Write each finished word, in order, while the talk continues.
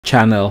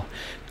channel.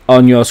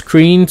 On your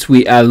screens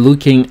we are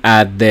looking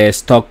at the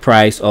stock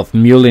price of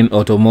Mullen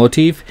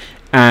Automotive,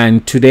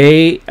 and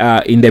today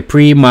in the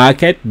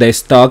pre-market the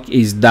stock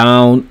is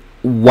down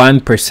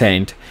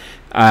 1%,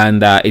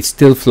 and it's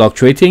still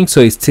fluctuating,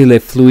 so it's still a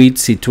fluid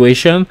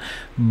situation.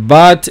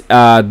 But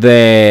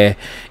the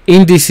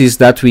indices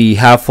that we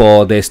have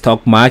for the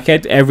stock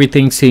market,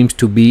 everything seems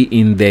to be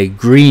in the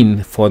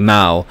green for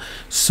now,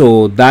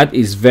 so that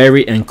is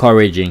very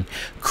encouraging.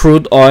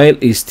 Crude oil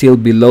is still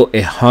below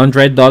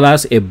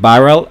 $100 a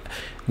barrel,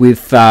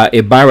 with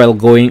a barrel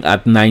going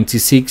at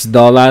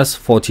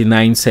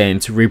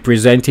 $96.49,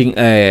 representing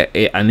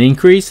an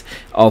increase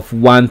of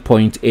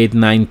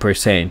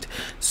 1.89%.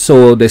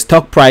 So the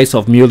stock price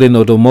of Mullen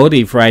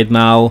Automotive right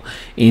now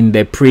in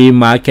the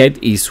pre-market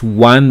is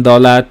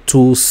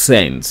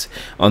 $1.02.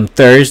 On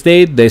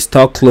Thursday the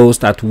stock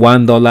closed at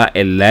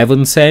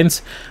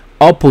 $1.11,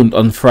 opened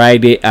on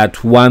Friday at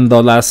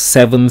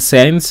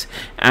 $1.07,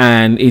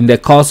 and in the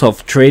course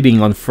of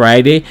trading on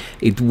Friday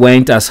it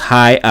went as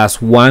high as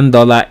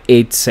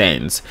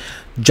 $1.08.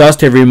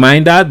 Just a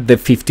reminder, the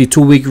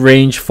 52-week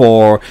range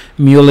for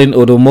Mullen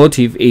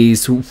Automotive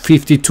is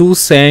 52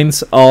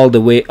 cents all the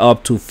way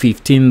up to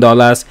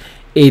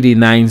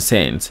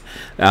 $15.89.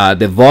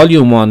 The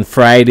volume on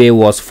Friday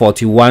was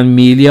 41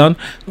 million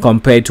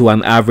compared to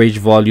an average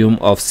volume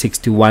of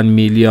 61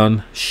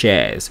 million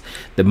shares.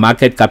 The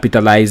market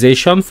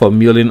capitalization for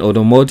Mullen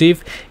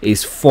Automotive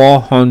is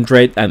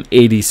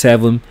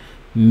 $487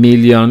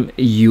 million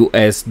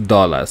US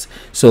dollars.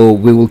 So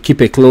we will keep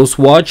a close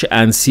watch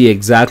and see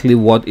exactly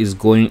what is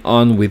going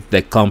on with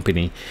the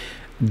company.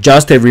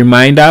 Just a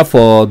reminder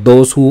for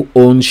those who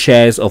own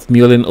shares of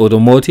Mullen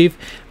Automotive,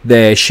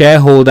 the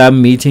shareholder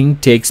meeting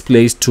takes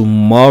place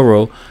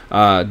tomorrow,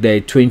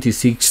 the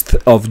 26th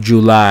of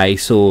July.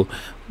 So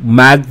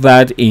mark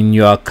that in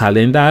your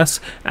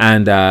calendars,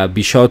 and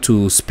be sure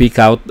to speak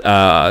out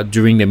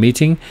during the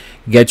meeting,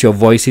 get your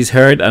voices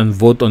heard, and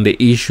vote on the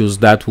issues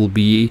that will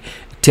be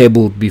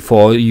tabled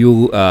before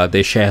you,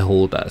 the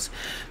shareholders.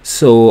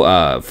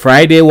 So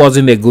Friday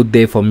wasn't a good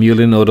day for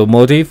Mullen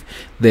Automotive.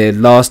 They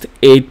lost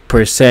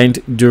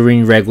 8%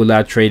 during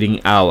regular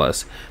trading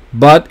hours,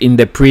 but in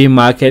the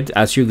pre-market,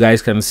 as you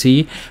guys can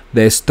see,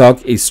 the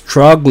stock is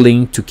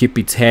struggling to keep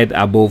its head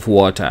above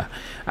water.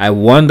 I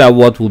wonder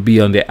what will be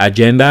on the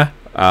agenda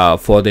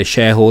for the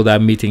shareholder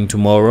meeting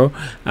tomorrow,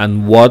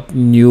 and what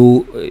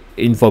new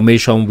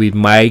information we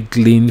might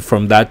glean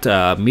from that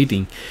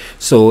meeting.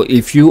 So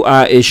if you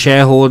are a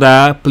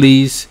shareholder,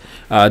 please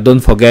don't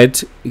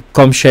forget,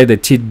 come share the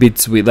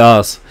tidbits with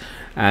us.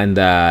 And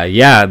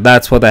yeah,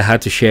 that's what I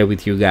had to share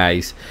with you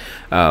guys.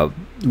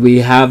 We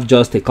have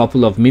just a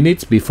couple of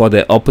minutes before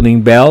the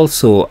opening bell,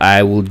 so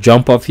I will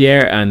jump off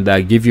here and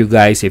give you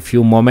guys a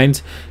few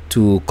moments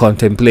to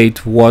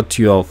contemplate what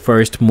your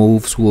first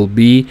moves will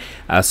be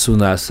as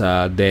soon as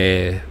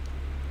the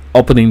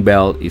opening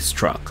bell is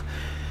struck.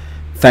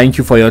 Thank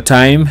you for your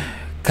time.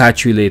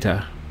 Catch you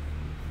later.